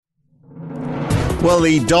Well,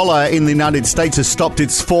 the dollar in the United States has stopped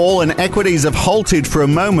its fall and equities have halted for a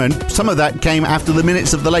moment. Some of that came after the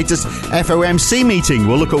minutes of the latest FOMC meeting.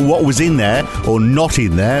 We'll look at what was in there or not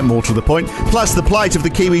in there, more to the point. Plus the plight of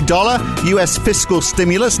the Kiwi dollar, US fiscal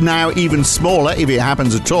stimulus now even smaller if it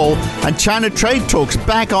happens at all, and China trade talks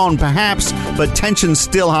back on perhaps, but tensions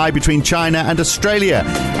still high between China and Australia.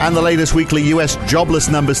 And the latest weekly US jobless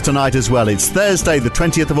numbers tonight as well. It's Thursday, the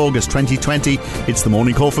 20th of August 2020. It's the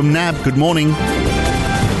morning call from NAB. Good morning.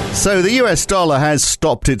 So the US dollar has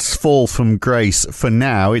stopped its fall from grace for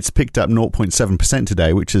now. It's picked up 0.7%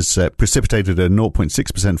 today, which has precipitated a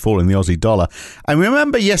 0.6% fall in the Aussie dollar. And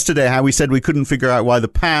remember yesterday how we said we couldn't figure out why the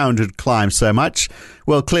pound had climbed so much?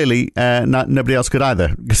 Well, clearly, nobody else could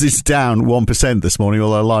either, because it's down 1% this morning,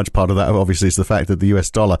 although a large part of that obviously is the fact that the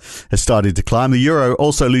US dollar has started to climb. The euro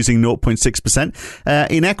also losing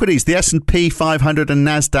 0.6%. In equities, the S&P 500 and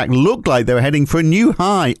NASDAQ looked like they were heading for a new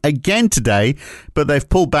high again today, but they've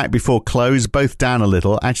pulled back before close, both down a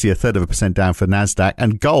little, actually 0.33% down for NASDAQ.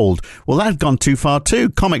 And gold, well, that had gone too far too.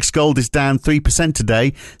 COMEX gold is down 3%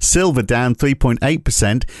 today, silver down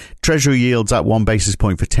 3.8%, Treasury yields up 1 basis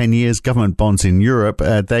point for 10 years, government bonds in Europe,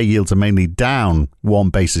 their yields are mainly down 1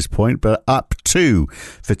 basis point, but up 2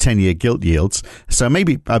 for 10-year gilt yields. So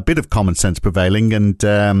maybe a bit of common sense prevailing.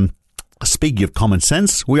 And speaking of common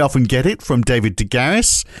sense, we often get it from David de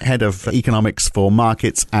Garis, Head of Economics for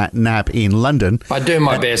Markets at NAB in London. I do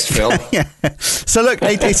my best, Phil. Yeah. So look,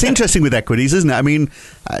 it's interesting with equities, isn't it? I mean,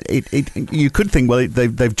 you could think, well,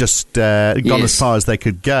 they've just gone as far as they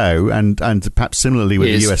could go, and perhaps similarly with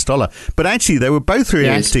the US dollar. But actually, they were both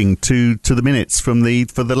reacting to the minutes for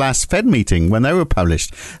the last Fed meeting when they were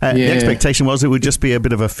published. The expectation was it would just be a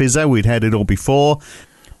bit of a fizzer. We'd had it all before.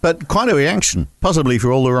 But quite a reaction, possibly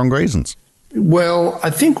for all the wrong reasons. Well, I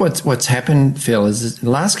think what's happened, Phil, is the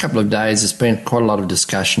last couple of days there's been quite a lot of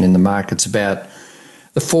discussion in the markets about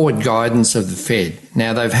the forward guidance of the Fed.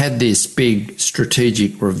 Now, they've had this big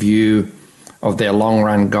strategic review of their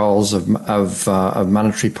long-run goals of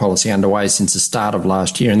monetary policy underway since the start of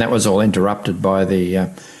last year, and that was all interrupted by the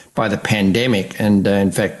pandemic. And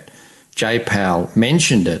in fact, Jay Powell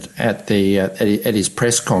mentioned it at his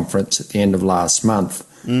press conference at the end of last month.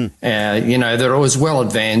 That it was well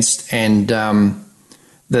advanced and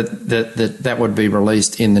that would be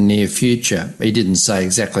released in the near future. He didn't say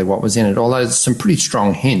exactly what was in it, although there's some pretty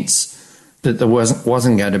strong hints that there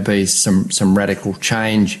wasn't going to be some radical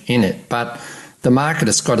change in it. But the market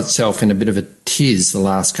has got itself in a bit of a tiz the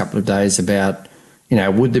last couple of days about,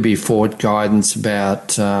 would there be forward guidance about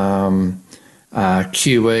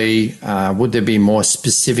QE? Would there be more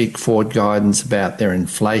specific forward guidance about their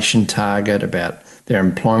inflation target, about their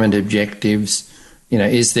employment objectives?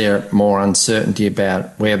 Is there more uncertainty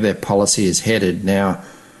about where their policy is headed? Now,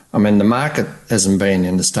 I mean, the market hasn't been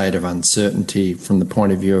in a state of uncertainty from the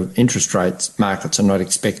point of view of interest rates. Markets are not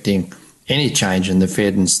expecting any change in the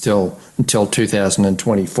Fed until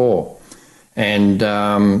 2024. And,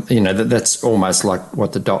 that's almost like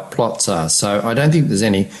what the dot plots are. So I don't think there's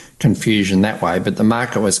any confusion that way, but the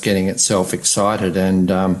market was getting itself excited and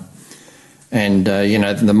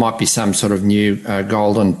there might be some sort of new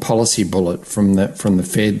golden policy bullet from the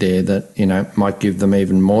Fed there that, might give them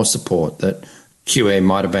even more support, that QE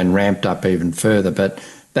might have been ramped up even further, but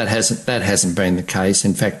that hasn't been the case.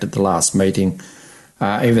 In fact, at the last meeting,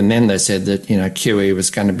 even then they said that, QE was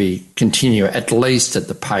going to continue at least at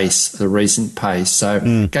the recent pace.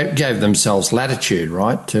 So gave themselves latitude,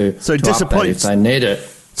 right, to update if they need it.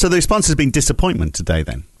 So the response has been disappointment today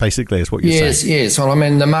then, basically, is what you're saying. Yes. Well, I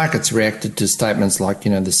mean, the market's reacted to statements like,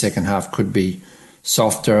 the second half could be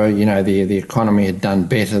softer, the economy had done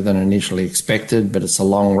better than initially expected, but it's a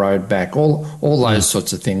long road back, all those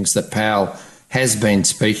sorts of things that Powell has been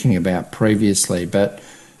speaking about previously. But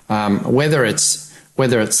whether it's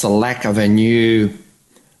the lack of a new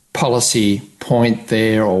policy point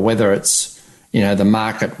there, or whether it's the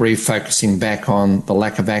market refocusing back on the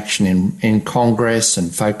lack of action in Congress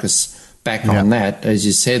and focus back on that, as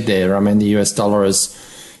you said there, I mean, the US dollar has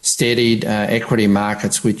steadied equity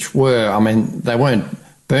markets, which they weren't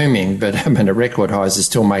booming, but at record highs are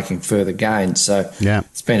still making further gains. So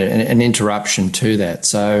it's been an interruption to that.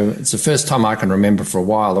 So it's the first time I can remember for a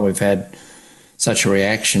while that we've had such a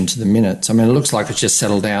reaction to the minutes. I mean, it looks like it's just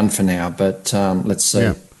settled down for now, but let's see.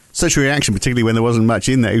 Yeah. Such a reaction, particularly when there wasn't much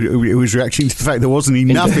in there. It was reacting to the fact there wasn't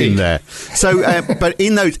enough in there. So, but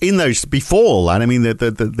in those before all that, I mean,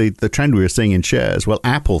 the trend we were seeing in shares. Well,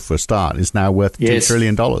 Apple for a start is now worth $2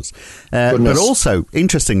 trillion. But also,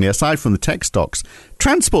 interestingly, aside from the tech stocks,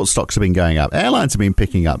 transport stocks have been going up. Airlines have been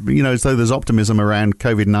picking up. As though there's optimism around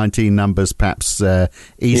COVID-19 numbers, perhaps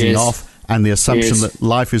easing off. and the assumption that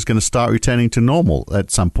life is going to start returning to normal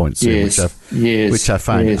at some point soon, which I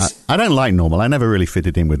find. I don't like normal. I never really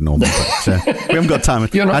fitted in with normal, but we haven't got time.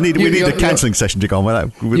 We need a counselling session to go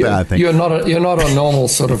on with that, I think. You're not a normal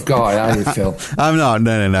sort of guy, are you, Phil? I'm not.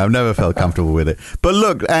 No. I've never felt comfortable with it. But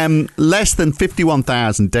look, less than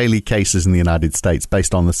 51,000 daily cases in the United States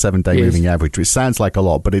based on the 7-day moving average, which sounds like a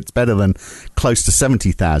lot, but it's better than close to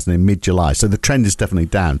 70,000 in mid-July. So the trend is definitely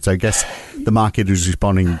down. So I guess the market is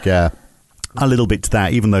responding a little bit to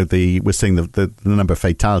that, even though we're seeing the number of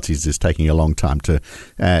fatalities is taking a long time to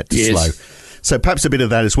slow. So perhaps a bit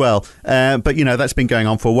of that as well. But, that's been going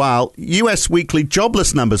on for a while. US weekly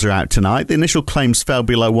jobless numbers are out tonight. The initial claims fell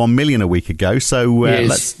below 1 million a week ago. So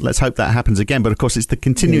let's hope that happens again. But, of course, it's the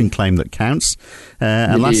continuing claim that counts.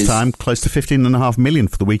 And last time, close to 15.5 million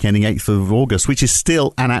for the week ending 8th of August, which is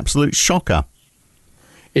still an absolute shocker.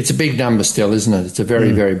 It's a big number still, isn't it? It's a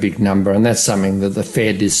very, very big number. And that's something that the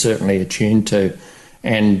Fed is certainly attuned to.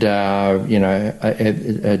 And,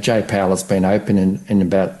 Jay Powell has been open in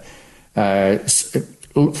about...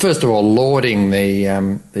 first of all, lauding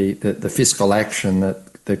the fiscal action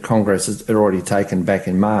that the Congress has already taken back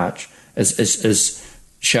in March as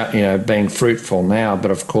being fruitful now,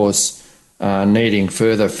 but of course needing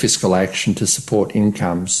further fiscal action to support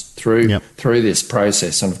incomes through this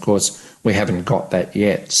process. And of course, we haven't got that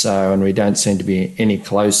yet. So, and we don't seem to be any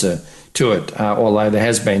closer to it. Although there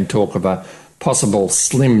has been talk of a possible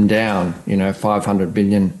slimmed down, $500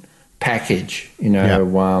 billion package,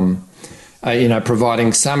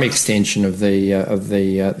 providing some extension of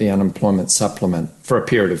the unemployment supplement for a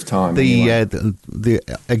period of time. The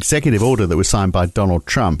executive order that was signed by Donald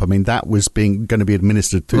Trump, I mean, that was going to be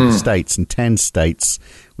administered through the states, and 10 states,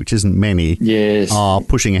 which isn't many, are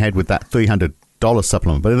pushing ahead with that $300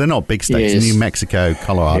 supplement. But they're not big states. New Mexico,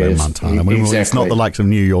 Colorado, Montana. It's not the likes of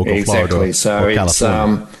New York or Florida or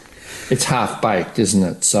California. It's half-baked, isn't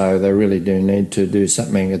it? So they really do need to do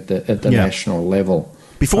something at the national level.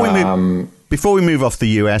 Before we move off the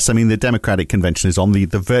US, I mean, the Democratic convention is on the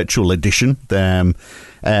virtual edition. They've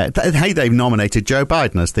nominated Joe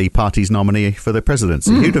Biden as the party's nominee for the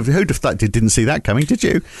presidency. Who'd have thought? Didn't see that coming, did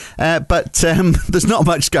you? But there's not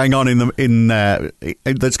much going on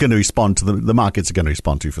that's going to respond to the markets are going to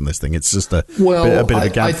respond to from this thing. It's just a bit of a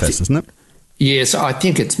gabfest, isn't it? Yes, I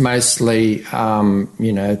think it's mostly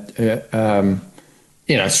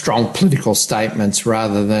strong political statements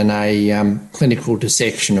rather than a clinical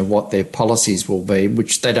dissection of what their policies will be,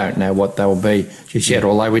 which they don't know what they will be just yet.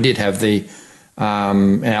 Although we did have the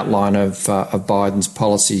outline of Biden's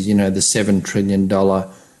policies, the $7 trillion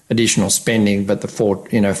additional spending, but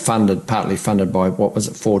partly funded by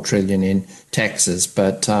 $4 trillion in taxes.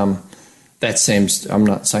 But that seems, I'm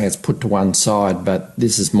not saying it's put to one side, but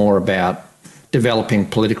this is more about developing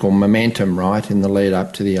political momentum, right, in the lead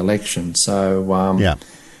up to the election. So,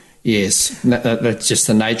 yes, that's just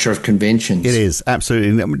the nature of conventions. It is,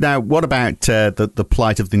 absolutely. Now, what about the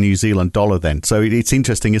plight of the New Zealand dollar then? So it's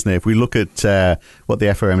interesting, isn't it? If we look at what the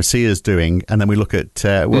FOMC is doing and then we look at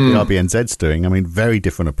what the RBNZ's doing, I mean, very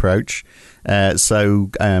different approach.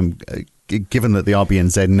 Given that the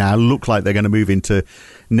RBNZ now look like they're going to move into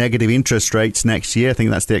negative interest rates next year, I think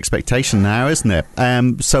that's the expectation now, isn't it?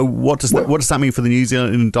 So what does that mean for the New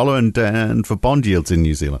Zealand dollar and for bond yields in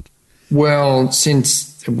New Zealand? Well,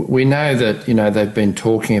 since we know that they've been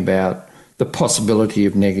talking about the possibility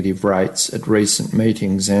of negative rates at recent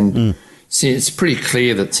meetings, and it's pretty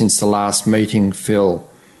clear that since the last meeting, Phil,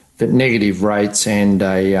 that negative rates and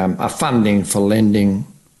a funding for lending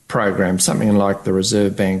program, something like the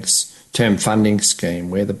Reserve Bank's term funding scheme,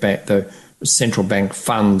 where the central bank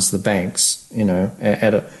funds the banks,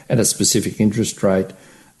 at a specific interest rate,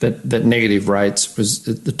 that negative rates was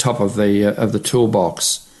at the top of the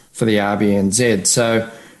toolbox for the RBNZ.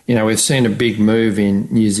 So, we've seen a big move in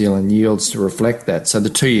New Zealand yields to reflect that. So the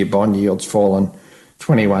 2-year bond yield's fallen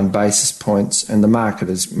 21 basis points, and the market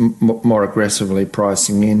is more aggressively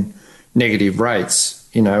pricing in negative rates,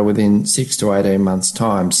 within 6 to 18 months'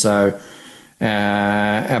 time. So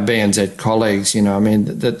our BNZ colleagues,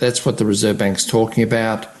 that's what the Reserve Bank's talking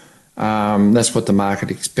about. That's what the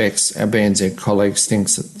market expects. Our BNZ colleagues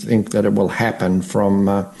think that it will happen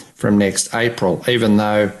from next April, even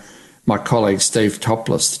though my colleague Steve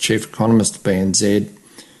Topless, the chief economist of BNZ,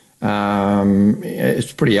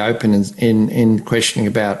 is pretty open in questioning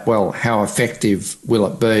about, well, how effective will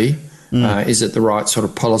it be? Is it the right sort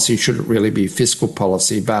of policy? Should it really be fiscal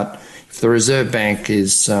policy? But if the Reserve Bank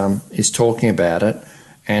is talking about it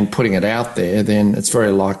and putting it out there, then it's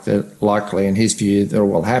very likely, in his view, that it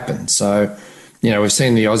will happen. So, we've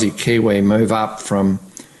seen the Aussie Kiwi move up from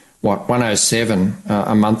 107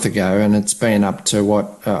 a month ago, and it's been up to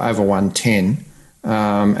over 110.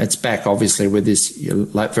 It's back obviously with this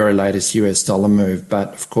very latest US dollar move,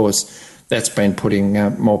 but of course that's been putting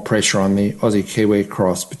more pressure on the Aussie Kiwi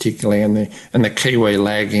cross, particularly, and the Kiwi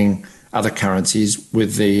lagging other currencies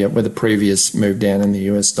with the previous move down in the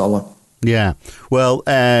US dollar. Yeah, well,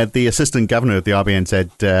 the assistant governor of the RBN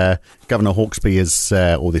said Governor Hawkesby is,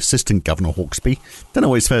 or the assistant governor Hawkesby, don't know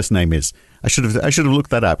what his first name is. I should have looked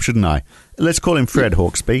that up, shouldn't I? Let's call him Fred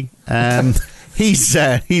Hawkesby.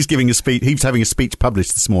 He's giving a speech. He's having a speech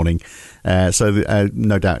published this morning, so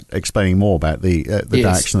no doubt explaining more about the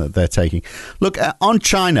direction that they're taking. Look, on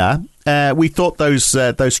China, we thought those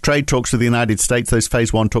trade talks with the United States, those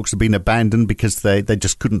phase one talks, have been abandoned because they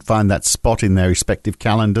just couldn't find that spot in their respective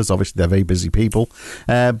calendars. Obviously, they're very busy people,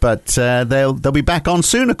 but they'll be back on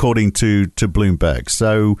soon, according to Bloomberg.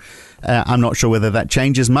 So. I'm not sure whether that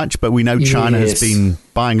changes much, but we know China has been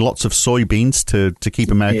buying lots of soybeans to keep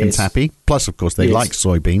Americans happy. Plus, of course, they like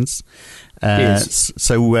soybeans.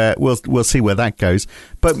 So we'll see where that goes.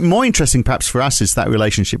 But more interesting, perhaps for us, is that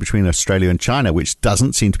relationship between Australia and China, which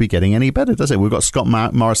doesn't seem to be getting any better, does it? We've got Scott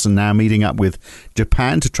Morrison now meeting up with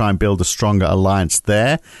Japan to try and build a stronger alliance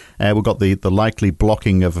there. We've got the likely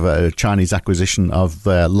blocking of Chinese acquisition of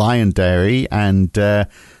Lion Dairy and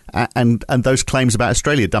those claims about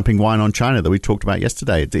Australia dumping wine on China that we talked about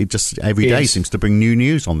yesterday. It just every day seems to bring new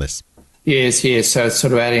news on this. Yes. So it's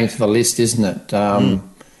sort of adding to the list, isn't it?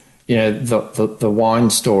 You know, the wine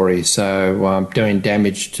story. So doing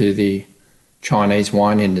damage to the Chinese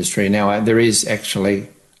wine industry. Now, there is actually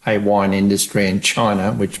a wine industry in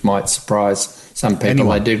China, which might surprise some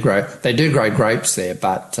people. Anyone. They do grow grapes there,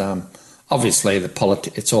 but obviously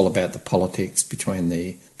it's all about the politics between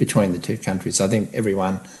the two countries. I think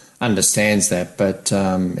everyone understands that, but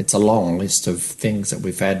it's a long list of things that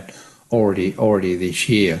we've had already this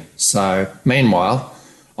year. So meanwhile,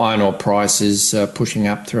 iron ore prices pushing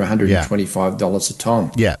up through $125 a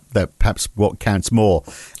tonne. Yeah, that perhaps what counts more.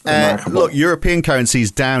 Look, European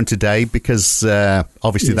currencies down today because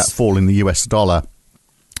obviously that fall in the US dollar.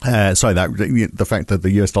 The fact that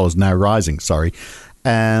the US dollar is now rising.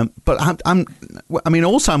 But I'm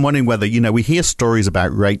wondering whether, we hear stories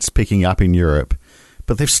about rates picking up in Europe,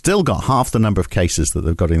 but they've still got half the number of cases that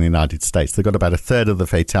they've got in the United States. They've got about a third of the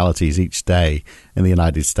fatalities each day in the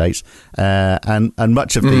United States, and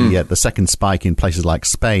much of the second spike in places like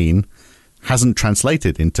Spain hasn't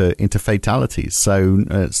translated into fatalities. So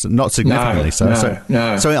it's not significantly.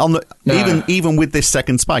 Even with this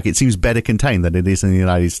second spike, it seems better contained than it is in the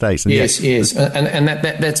United States. And yes, and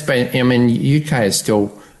that's been. I mean, UK is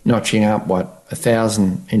still notching up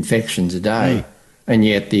 1,000 infections a day, and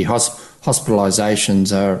yet the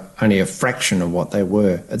hospitalizations are only a fraction of what they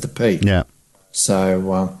were at the peak. Yeah.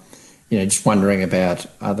 So just wondering about,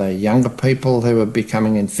 are they younger people who are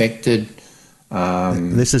becoming infected?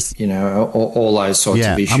 This is, all those sorts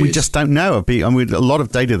of issues. And we just don't know. A lot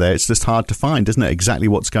of data there. It's just hard to find, isn't it? Exactly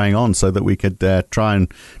what's going on, so that we could try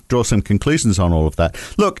and draw some conclusions on all of that.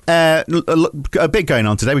 Look, a bit going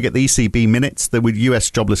on today. We get the ECB minutes. The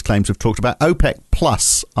US jobless claims we've talked about. OPEC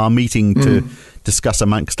Plus are meeting to discuss,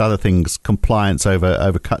 amongst other things, compliance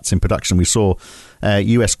over cuts in production. We saw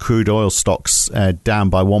US crude oil stocks down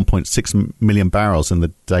by 1.6 million barrels in the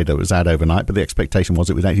data that was out overnight, but the expectation was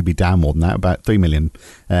it would actually be down more than that, about 3 million.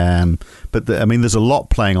 But there's a lot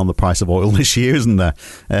playing on the price of oil this year, isn't there?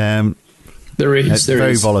 There is. It's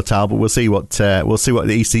very volatile, but we'll see what the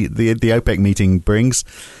OPEC meeting brings.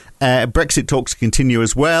 Brexit talks continue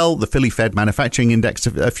as well. The Philly Fed Manufacturing Index,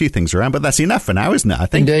 a few things around, but that's enough for now, isn't it? I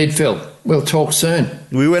think. Indeed, Phil. We'll talk soon.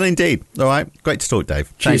 We will indeed. All right. Great to talk, Dave.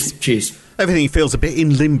 Thanks. Cheers. Everything feels a bit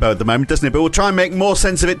in limbo at the moment, doesn't it? But we'll try and make more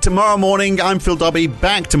sense of it tomorrow morning. I'm Phil Dobby,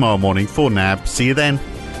 back tomorrow morning for NAB. See you then.